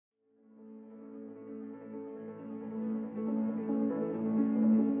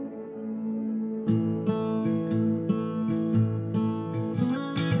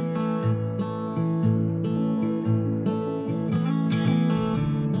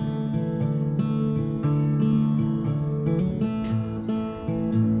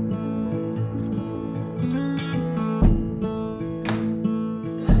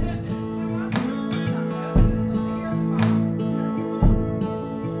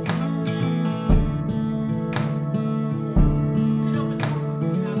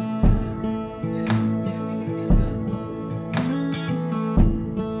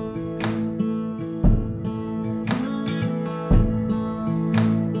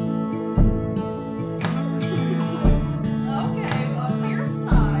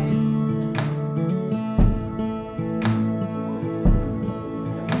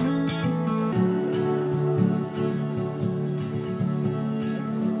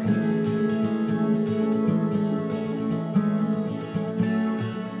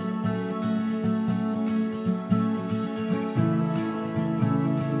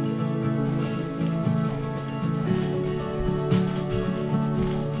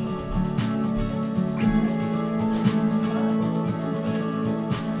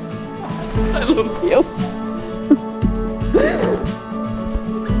love you.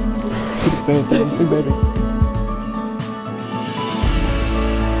 Fantastic, baby.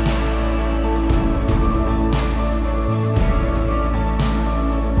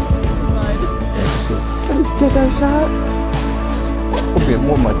 Take our shot. We'll be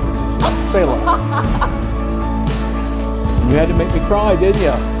more money. Say a lot. You had to make me cry, didn't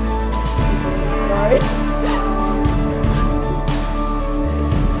you? Sorry.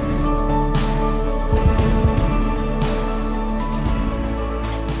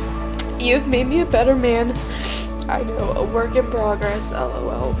 You've made me a better man. I know, a work in progress,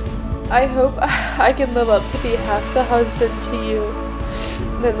 lol. I hope I can live up to be half the husband to you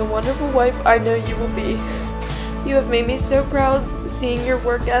than the wonderful wife I know you will be. You have made me so proud seeing your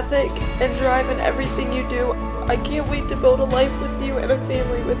work ethic and drive in everything you do. I can't wait to build a life with you and a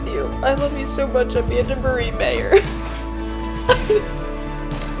family with you. I love you so much, Amanda Marie Mayer.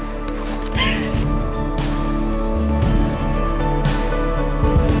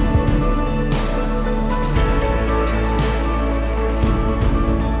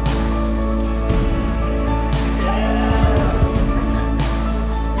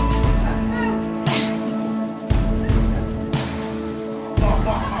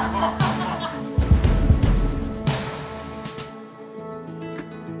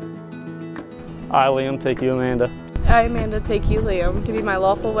 I, Liam, take you, Amanda. I, Amanda, take you, Liam, to be my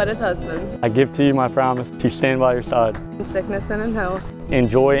lawful wedded husband. I give to you my promise to stand by your side. In sickness and in health. In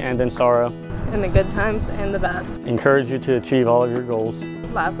joy and in sorrow. In the good times and the bad. Encourage you to achieve all of your goals.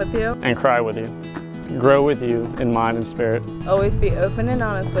 Laugh with you. And cry with you. Grow with you in mind and spirit. Always be open and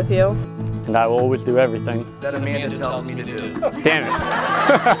honest with you. And I will always do everything that Amanda tells me to do. Damn it.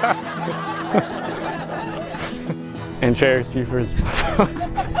 And cherish you for as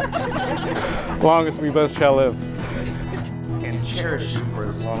long as we both shall live. And cherish you for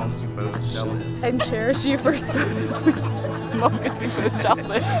as long as we both shall live. And cherish you for as long as we both shall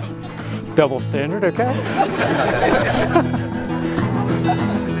live. Double standard, okay?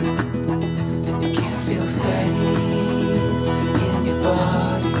 And you can't feel safe in your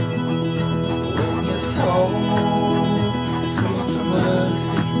body when your soul screams for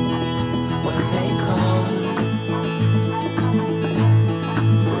mercy when they call.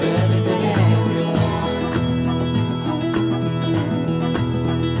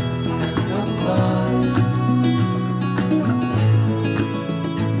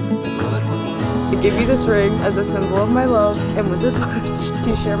 I give you this ring as a symbol of my love and with this pledge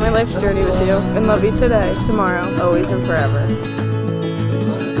to share my life's journey with you and love you today, tomorrow, always and forever.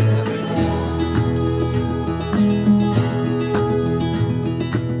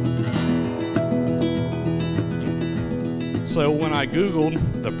 So when I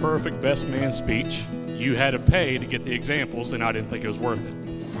Googled the perfect best man speech, you had to pay to get the examples, and I didn't think it was worth it.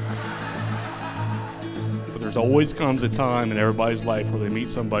 But there's always comes a time in everybody's life where they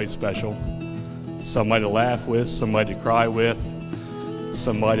meet somebody special. Somebody to laugh with, somebody to cry with,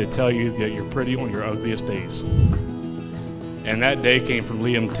 somebody to tell you that you're pretty on your ugliest days. And that day came from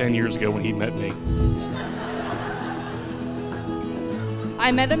Liam 10 years ago when he met me.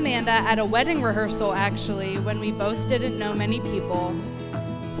 I met Amanda at a wedding rehearsal, actually, when we both didn't know many people.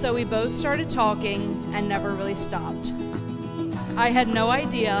 So we both started talking and never really stopped. I had no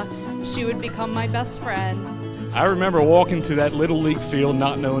idea she would become my best friend. I remember walking to that little league field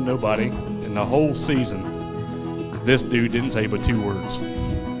not knowing nobody. And the whole season, this dude didn't say but 2 words.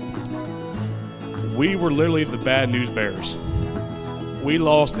 We were literally the bad news bears. We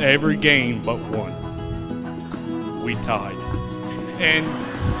lost every game but one. We tied. And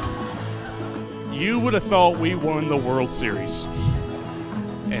you would have thought we won the World Series.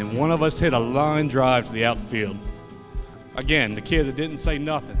 And one of us hit a line drive to the outfield. Again, the kid that didn't say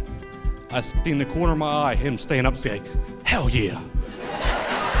nothing. I seen in the corner of my eye him stand up and say, "Hell yeah."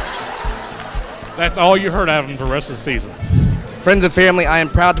 That's all you heard out of him for the rest of the season. Friends and family, I am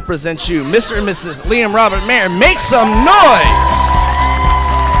proud to present you Mr. and Mrs. Liam Robert Mayer. Make some noise!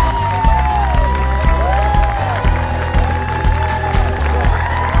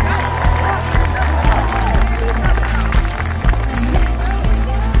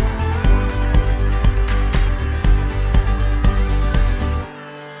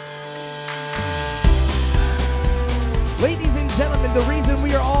 Ladies and gentlemen, the reason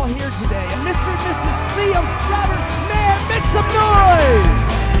we are all here today, and Mr. and Mrs. Liam Robert Mayer, make some noise!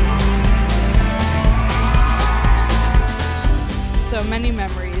 So many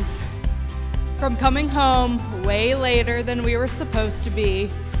memories. From coming home way later than we were supposed to be,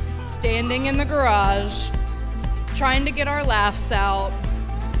 standing in the garage, trying to get our laughs out,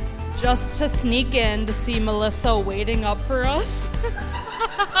 just to sneak in to see Melissa waiting up for us.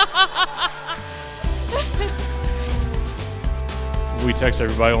 We text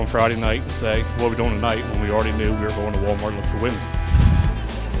everybody on Friday night and say, what are we doing tonight, when we already knew we were going to Walmart to look for women.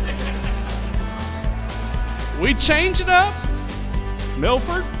 We change it up.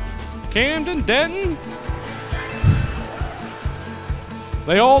 Milford, Camden, Denton.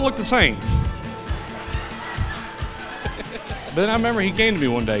 They all look the same. But then I remember he came to me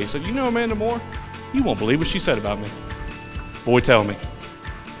one day. He said, you know Amanda Moore? You won't believe what she said about me. Boy, tell me.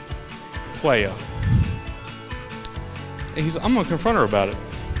 Playa. And he said, I'm going to confront her about it.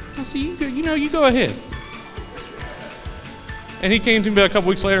 I said, you go ahead. And he came to me a couple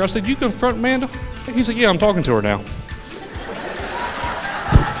weeks later. I said, you confront Amanda? He said, yeah, I'm talking to her now.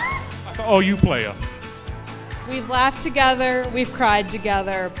 I thought, oh, you playa. We've laughed together, we've cried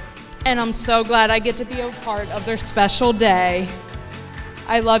together, and I'm so glad I get to be a part of their special day.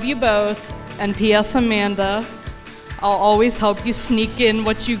 I love you both, and P.S. Amanda, I'll always help you sneak in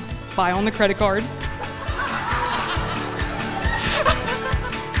what you buy on the credit card.